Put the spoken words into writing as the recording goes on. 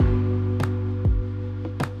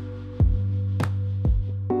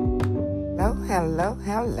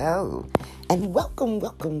hello. And welcome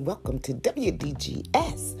to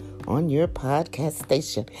WDGS on your podcast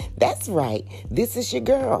station. That's right. This is your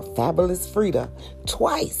girl, Fabulous Frida.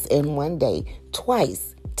 Twice in one day.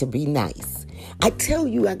 Twice to be nice. I tell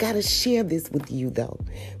you, I got to share this with you, though.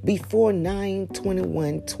 Before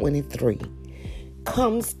 9/21/23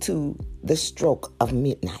 comes to the stroke of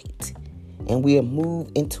midnight. And we'll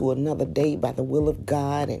move into another day by the will of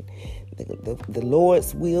God and the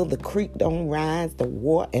Lord's will. The creek don't rise, the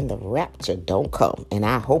war and the rapture don't come. And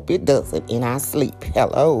I hope it doesn't in our sleep.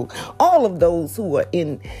 Hello. All of those who are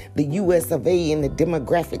in the US of A in the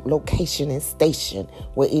demographic location and station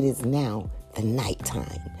where it is now the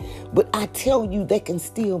nighttime. But I tell you, there can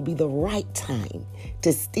still be the right time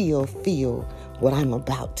to still feel what I'm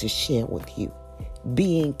about to share with you.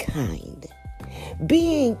 Being kind.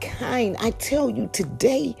 Being kind, I tell you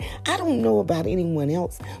today, I don't know about anyone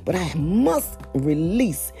else, but I must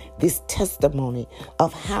release this testimony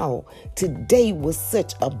of how today was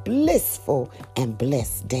such a blissful and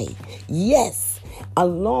blessed day. Yes,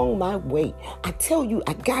 along my way, I tell you,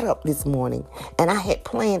 I got up this morning and I had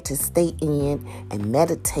planned to stay in and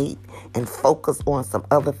meditate and focus on some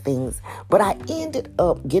other things, but I ended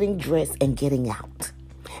up getting dressed and getting out.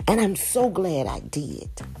 And I'm so glad I did.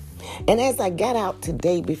 And as I got out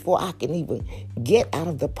today, before I can even get out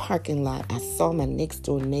of the parking lot, I saw my next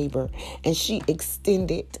door neighbor and she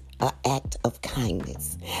extended an act of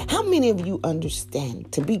kindness. How many of you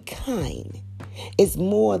understand to be kind is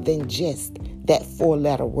more than just that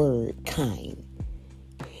 4-letter word, kind?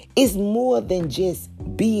 It's more than just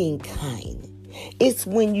being kind. It's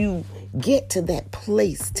when you get to that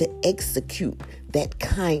place to execute that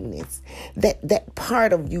kindness, that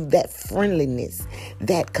part of you, that friendliness,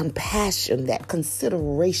 that compassion, that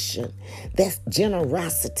consideration, that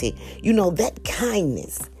generosity, that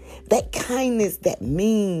kindness that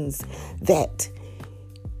means that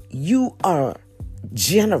you are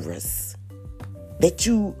generous, that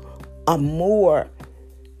you are more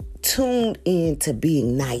tuned in to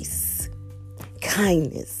being nice.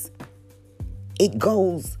 Kindness, it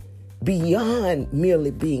goes beyond merely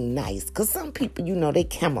being nice. Because some people, they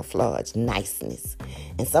camouflage niceness.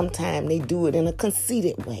 And sometimes they do it in a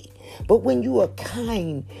conceited way. But when you are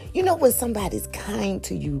kind, when somebody's kind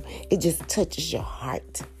to you, it just touches your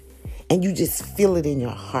heart. And you just feel it in your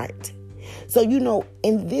heart. So,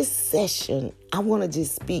 in this session, I want to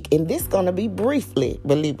just speak. And this is going to be briefly,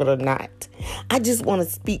 believe it or not. I just want to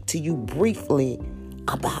speak to you briefly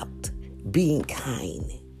about being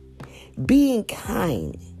kind. Being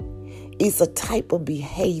kind is a type of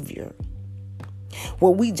behavior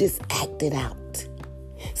where we just act it out.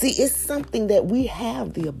 See, it's something that we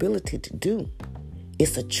have the ability to do.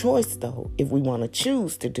 It's a choice, though, if we want to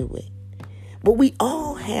choose to do it. But we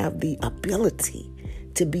all have the ability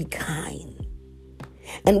to be kind.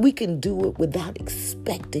 And we can do it without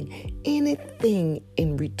expecting anything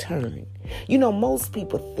in return. Most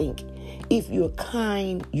people think if you're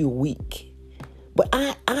kind, you're weak. But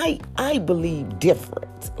I believe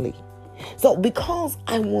differently. So because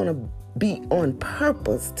I want to be on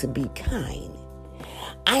purpose to be kind,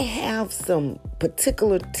 I have some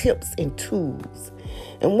particular tips and tools.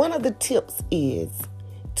 And one of the tips is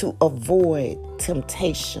to avoid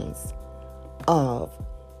temptations of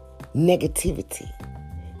negativity,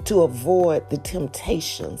 to avoid the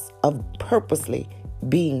temptations of purposely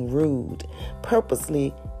being rude,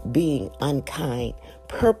 purposely being unkind,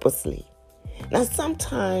 purposely. Now,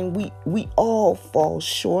 sometimes we all fall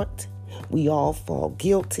short. We all fall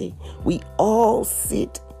guilty. We all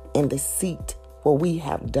sit in the seat where we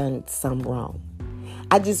have done some wrong.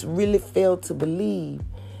 I just really fail to believe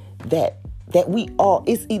that we all,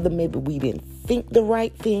 it's either maybe we didn't think the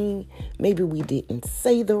right thing, maybe we didn't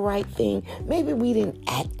say the right thing, maybe we didn't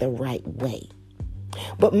act the right way.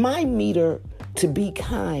 But my meter to be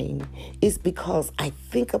kind is because I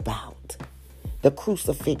think about the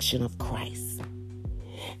crucifixion of Christ.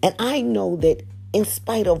 And I know that in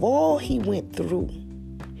spite of all he went through,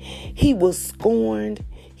 he was scorned,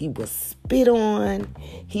 he was spit on,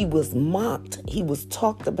 he was mocked, he was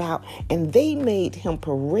talked about, and they made him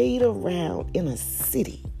parade around in a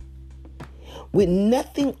city with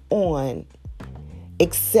nothing on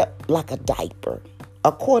except like a diaper,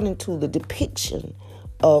 according to the depiction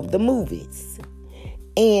of the movies.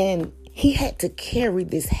 And he had to carry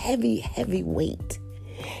this heavy weight.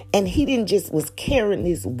 And he didn't just was carrying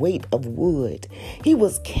this weight of wood. He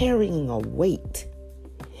was carrying a weight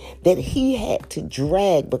that he had to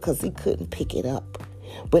drag because he couldn't pick it up.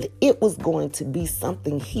 But it was going to be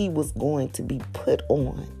something he was going to be put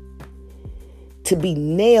on, to be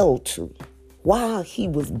nailed to while he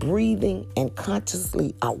was breathing and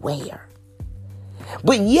consciously aware.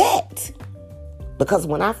 But yet, because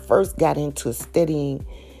when I first got into studying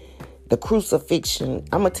the crucifixion,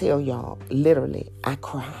 I'm going to tell y'all, literally, I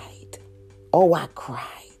cried. Oh, I cried.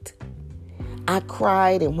 I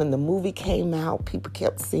cried, and when the movie came out, people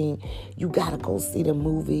kept saying, you got to go see the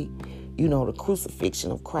movie, the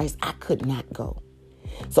crucifixion of Christ. I could not go.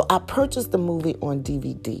 So I purchased the movie on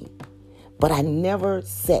DVD, but I never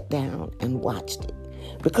sat down and watched it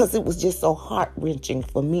because it was just so heart-wrenching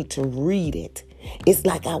for me to read it. It's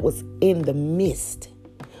like I was in the midst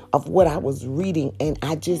of what I was reading, and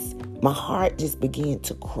my heart just began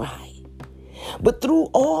to cry. But through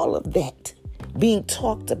all of that being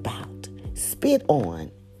talked about, spit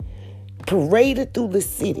on, paraded through the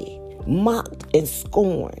city, mocked and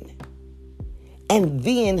scorned, and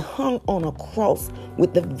then hung on a cross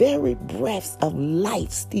with the very breaths of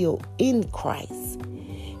life still in Christ,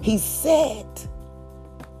 he said,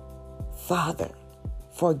 Father,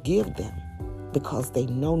 forgive them because they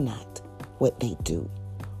know not what they do.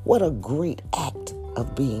 What a great act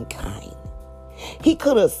of being kind. He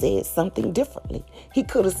could have said something differently. He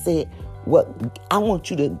could have said, I want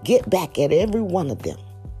you to get back at every one of them.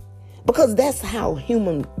 Because that's how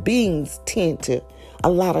human beings tend to, a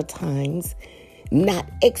lot of times, not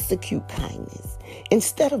execute kindness.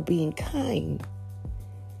 Instead of being kind,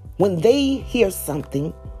 when they hear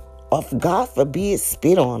something, or God forbid,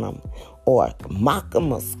 spit on them, or mock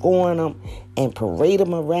them, or scorn them, and parade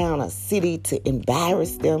them around a city to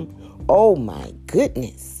embarrass them, oh my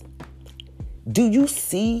goodness. Do you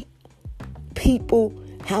see people,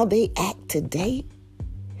 how they act today?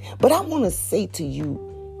 But I want to say to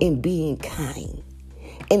you, in being kind,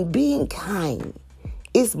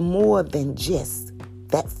 is more than just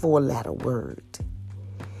that 4-letter word.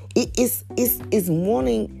 It is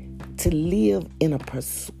wanting to live in a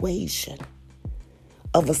persuasion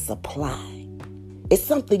of a supply. It's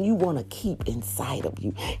something you want to keep inside of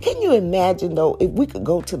you. Can you imagine, though, if we could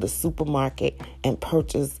go to the supermarket and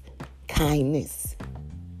purchase kindness?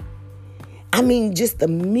 I mean, just the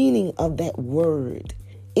meaning of that word.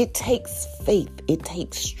 It takes faith. It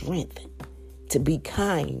takes strength to be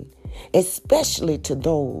kind, especially to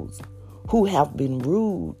those who have been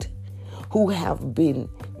rude, who have been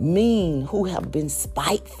mean, who have been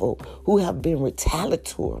spiteful, who have been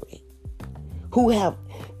retaliatory, who have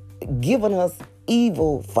given us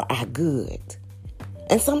evil for our good.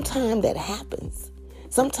 And sometimes that happens.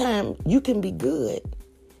 Sometimes you can be good.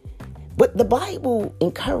 But the Bible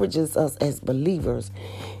encourages us as believers.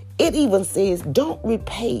 It even says, don't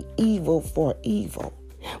repay evil for evil,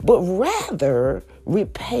 but rather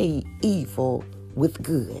repay evil with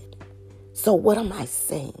good. So what am I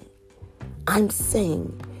saying? I'm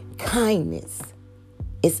saying kindness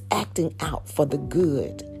is acting out for the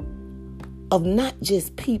good of not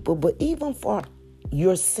just people, but even for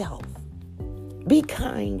yourself. Be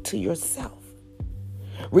kind to yourself,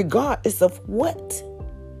 regardless of what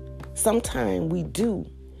sometimes we do.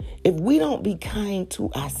 If we don't be kind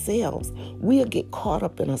to ourselves, we'll get caught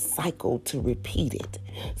up in a cycle to repeat it.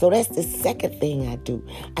 So that's the second thing I do.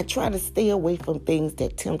 I try to stay away from things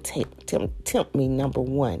that tempt me, number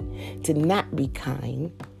one, to not be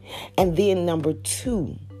kind. And then number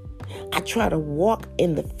two, I try to walk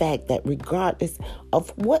in the fact that regardless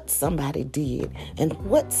of what somebody did and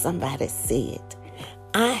what somebody said,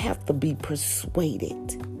 I have to be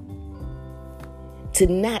persuaded to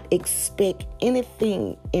not expect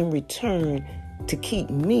anything in return to keep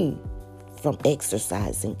me from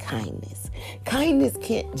exercising kindness. Kindness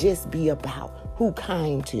can't just be about who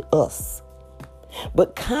kind to us,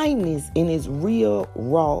 but kindness in its real,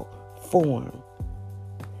 raw form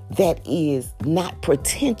that is not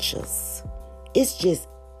pretentious. It's just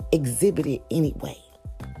exhibited anyway.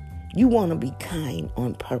 You want to be kind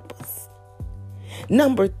on purpose.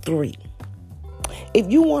 Number 3,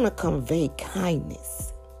 if you want to convey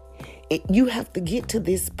kindness, you have to get to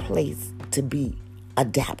this place to be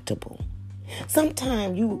adaptable.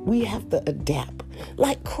 Sometimes we have to adapt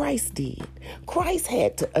like Christ did. Christ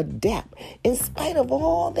had to adapt in spite of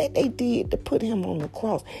all that they did to put him on the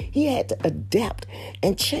cross. He had to adapt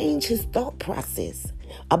and change his thought process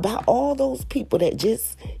about all those people that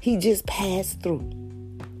he just passed through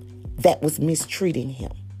that was mistreating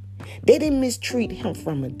him. They didn't mistreat him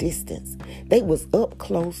from a distance. They was up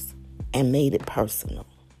close and made it personal.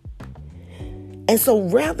 And so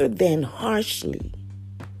rather than harshly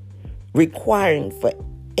requiring for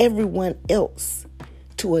everyone else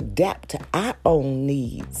to adapt to our own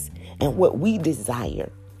needs and what we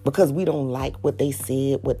desire because we don't like what they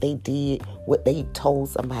said, what they did, what they told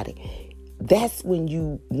somebody, that's when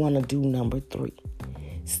you want to do number 3.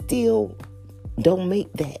 Still, don't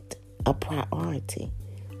make that a priority,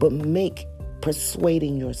 but make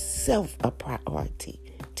persuading yourself a priority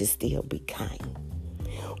to still be kind.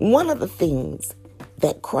 One of the things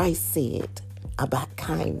that Christ said about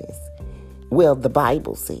kindness, well, the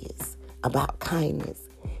Bible says about kindness,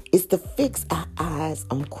 is to fix our eyes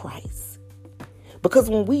on Christ. Because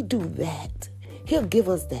when we do that, He'll give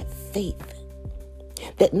us that faith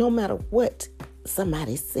that no matter what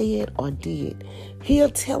somebody said or did, He'll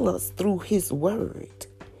tell us through His word.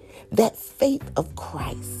 That faith of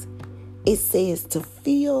Christ, it says to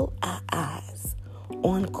fill our eyes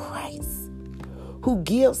on Christ, who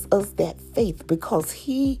gives us that faith because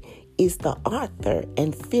He is the author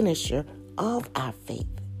and finisher of our faith.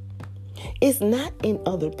 It's not in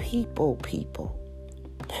other people,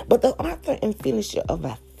 but the author and finisher of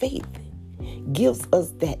our faith gives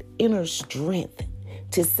us that inner strength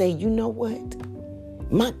to say, you know what?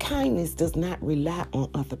 My kindness does not rely on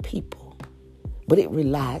other people, but it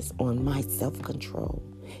relies on my self-control.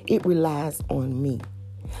 It relies on me.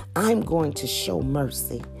 I'm going to show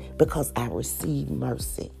mercy because I receive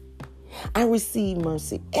mercy. I receive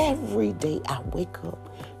mercy every day I wake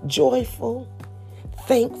up joyful,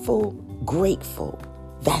 thankful, grateful.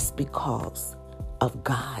 That's because of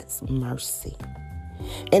God's mercy.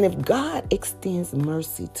 And if God extends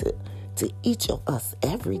mercy to each of us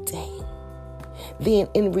every day, then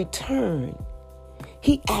in return,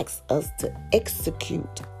 He asks us to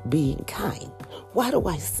execute being kind. Why do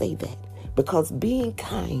I say that? Because being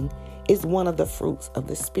kind is one of the fruits of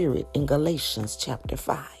the Spirit in Galatians chapter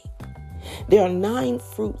 5. There are 9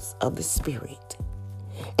 fruits of the Spirit.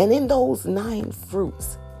 And in those 9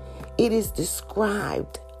 fruits, it is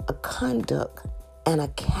described a conduct and a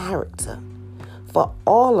character for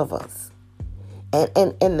all of us.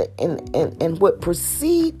 And what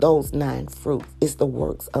precede those 9 fruits is the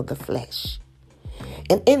works of the flesh.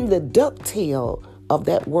 And in the ducktail of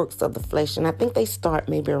that works of the flesh, and I think they start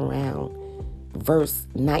maybe around verse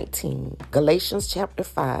 19, Galatians chapter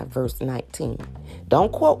 5, verse 19.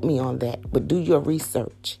 Don't quote me on that, but do your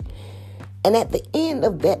research. And at the end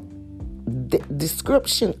of that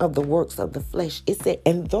description of the works of the flesh, it said,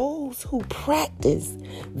 and those who practice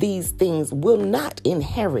these things will not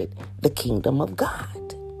inherit the kingdom of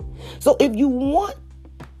God. So if you want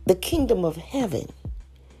the kingdom of heaven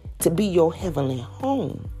to be your heavenly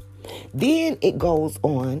home, then it goes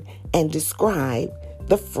on and describe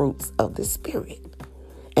the fruits of the Spirit.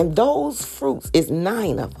 And those fruits is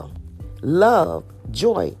 9 of them: love,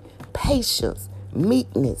 joy, patience,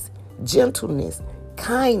 meekness, gentleness,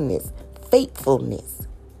 kindness, faithfulness.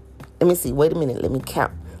 Let me see. Wait a minute. Let me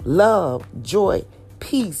count. Love, joy,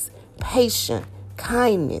 peace, patience,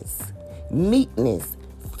 kindness, meekness,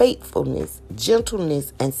 faithfulness,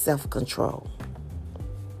 gentleness, and self-control.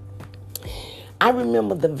 I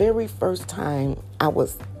remember the very first time I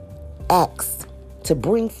was asked to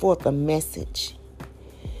bring forth a message.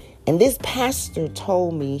 And this pastor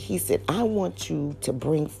told me, he said, I want you to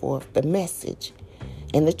bring forth the message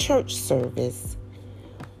in the church service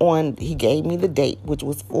he gave me the date, which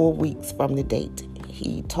was 4 weeks from the date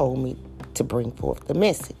he told me to bring forth the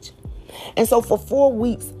message. And so for 4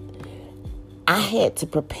 weeks, I had to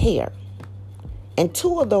prepare. And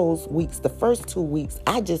 2 of those weeks, the first 2 weeks,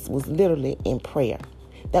 I just was literally in prayer.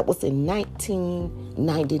 That was in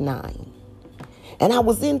 1999. And I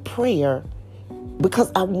was in prayer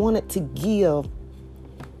because I wanted to give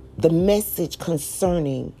the message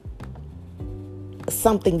concerning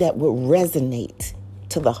something that would resonate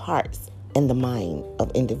to the hearts and the mind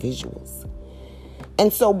of individuals.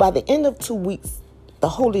 And so by the end of 2 weeks, the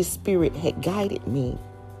Holy Spirit had guided me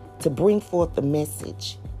to bring forth the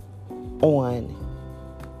message on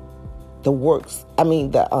the works. I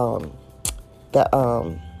mean, not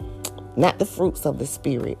the fruits of the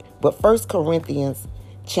Spirit, but 1 Corinthians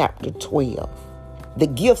chapter 12, the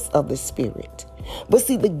gifts of the Spirit. But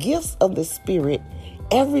see, the gifts of the Spirit,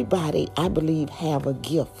 everybody, I believe, have a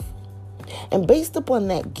gift. And based upon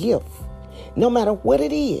that gift, no matter what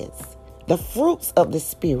it is, the fruits of the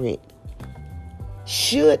Spirit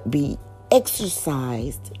should be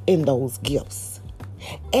exercised in those gifts.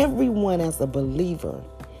 Everyone as a believer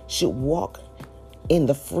should walk in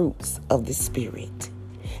the fruits of the Spirit.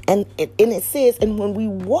 And it says, and when we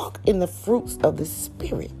walk in the fruits of the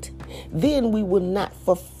Spirit, then we will not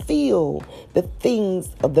fulfill the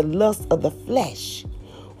things of the lust of the flesh,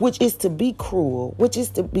 which is to be cruel, which is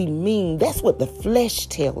to be mean. That's what the flesh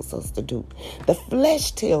tells us to do. The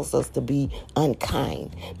flesh tells us to be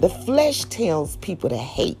unkind. The flesh tells people to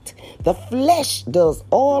hate. The flesh does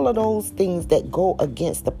all of those things that go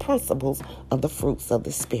against the principles of the fruits of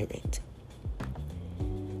the Spirit.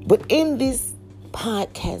 But in this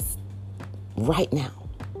podcast right now,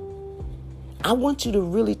 I want you to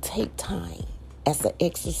really take time as an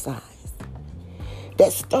exercise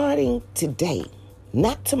that starting today,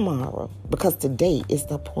 not tomorrow, because today is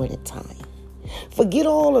the appointed time. Forget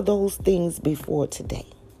all of those things before today.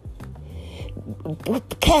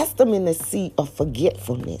 Cast them in the sea of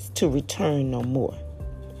forgetfulness to return no more.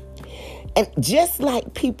 And just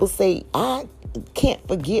like people say, I can't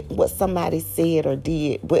forget what somebody said or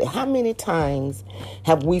did, but how many times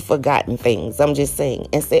have we forgotten things? I'm just saying,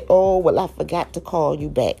 and say, oh, well, I forgot to call you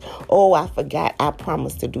back. Oh, I forgot I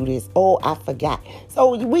promised to do this. Oh, I forgot.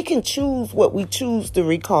 So we can choose what we choose to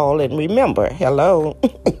recall and remember. Hello.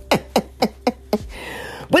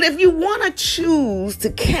 But if you want to choose to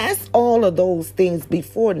cast all of those things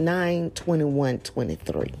before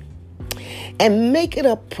 9/21/23 and make it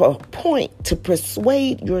a point to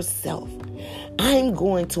persuade yourself, I'm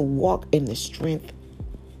going to walk in the strength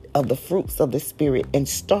of the fruits of the Spirit, and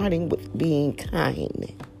starting with being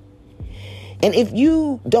kind. And if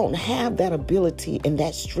you don't have that ability and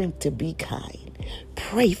that strength to be kind,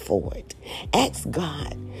 pray for it. Ask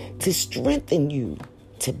God to strengthen you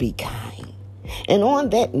to be kind. And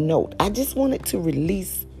on that note, I just wanted to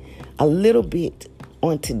release a little bit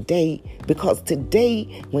on today, because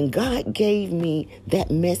today, when God gave me that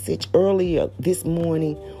message earlier this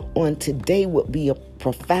morning on today would be a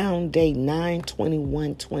profound day,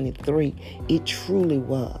 9/21/23, it truly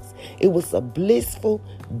was. It was a blissful,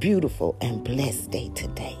 beautiful, and blessed day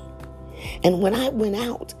today. And when I went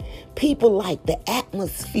out, people, like the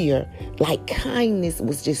atmosphere, like kindness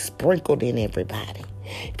was just sprinkled in everybody.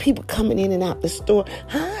 People coming in and out the store.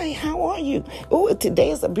 Hi, how are you? Oh,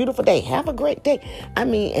 today is a beautiful day. Have a great day. I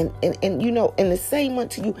mean, and you know, and the same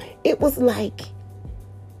unto you. It was like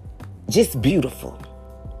just beautiful.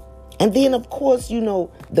 And then, of course, you know,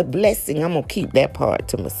 the blessing. I'm going to keep that part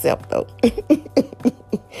to myself, though.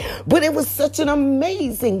 But it was such an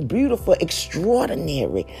amazing, beautiful,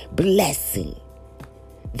 extraordinary blessing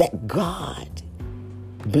that God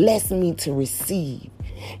blessed me to receive.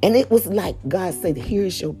 And it was like God said,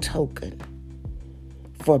 here's your token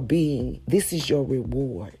for this is your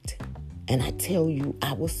reward. And I tell you,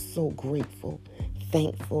 I was so grateful,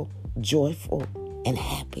 thankful, joyful, and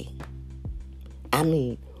happy. I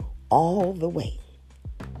mean, all the way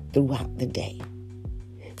throughout the day.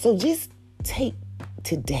 So just take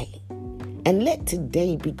today and let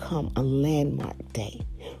today become a landmark day.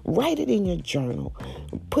 Write it in your journal.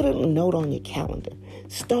 Put a note on your calendar.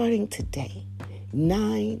 Starting today,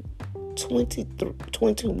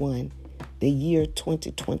 9/21, the year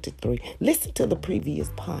 2023. Listen to the previous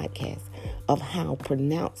podcast of how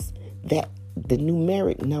pronounce that the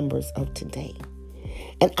numeric numbers of today.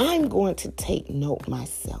 And I'm going to take note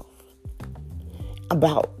myself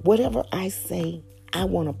about whatever I say, I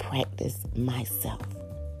want to practice myself.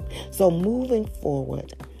 So moving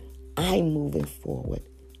forward, I'm moving forward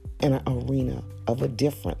in an arena of a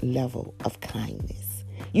different level of kindness.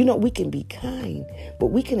 You know, we can be kind, but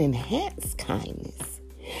we can enhance kindness.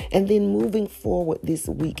 And then moving forward this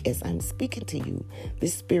week, as I'm speaking to you, the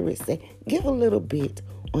Spirit said, give a little bit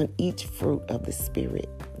on each fruit of the Spirit,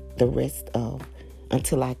 the rest of,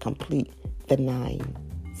 until I complete the 9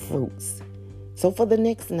 fruits. So for the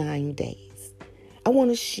next 9 days, I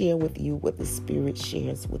want to share with you what the Spirit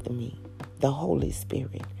shares with me, the Holy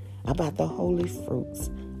Spirit, about the holy fruits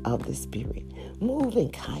of the Spirit. Move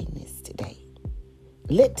in kindness today.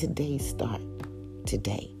 Let today start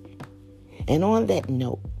today. And on that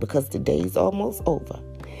note, because today's almost over,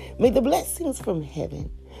 may the blessings from heaven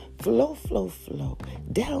flow, flow, flow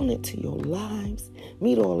down into your lives,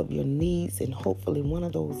 meet all of your needs, and hopefully one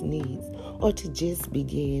of those needs, or to just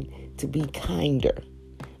begin to be kinder.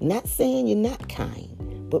 Not saying you're not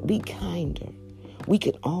kind, but be kinder. We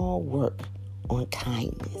can all work on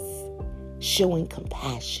kindness, showing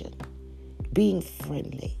compassion, being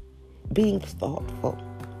friendly, being thoughtful,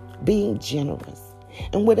 being generous.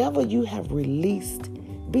 And whatever you have released,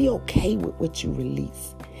 be okay with what you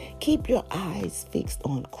release. Keep your eyes fixed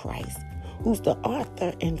on Christ, who's the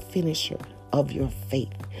author and finisher of your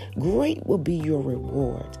faith. Great will be your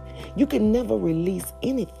reward. You can never release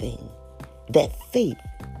anything that faith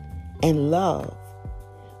and love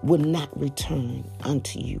will not return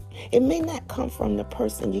unto you. It may not come from the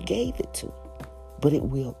person you gave it to, but it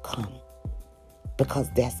will come. Because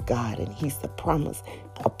that's God, and He's a promise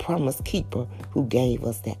keeper who gave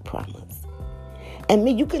us that promise. And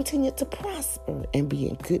may you continue to prosper and be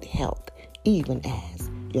in good health, even as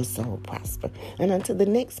your soul prosper. And until the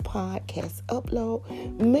next podcast upload,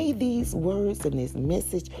 may these words and this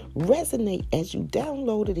message resonate as you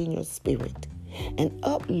download it in your spirit and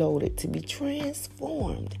upload it to be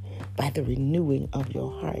transformed by the renewing of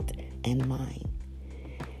your heart and mind.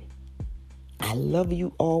 I love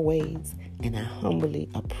you always, and I humbly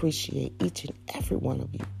appreciate each and every one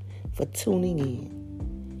of you for tuning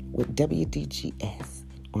in with WDGS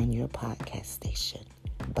on your podcast station.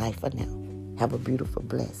 Bye for now. Have a beautiful,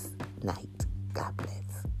 blessed night. God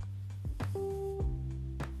bless.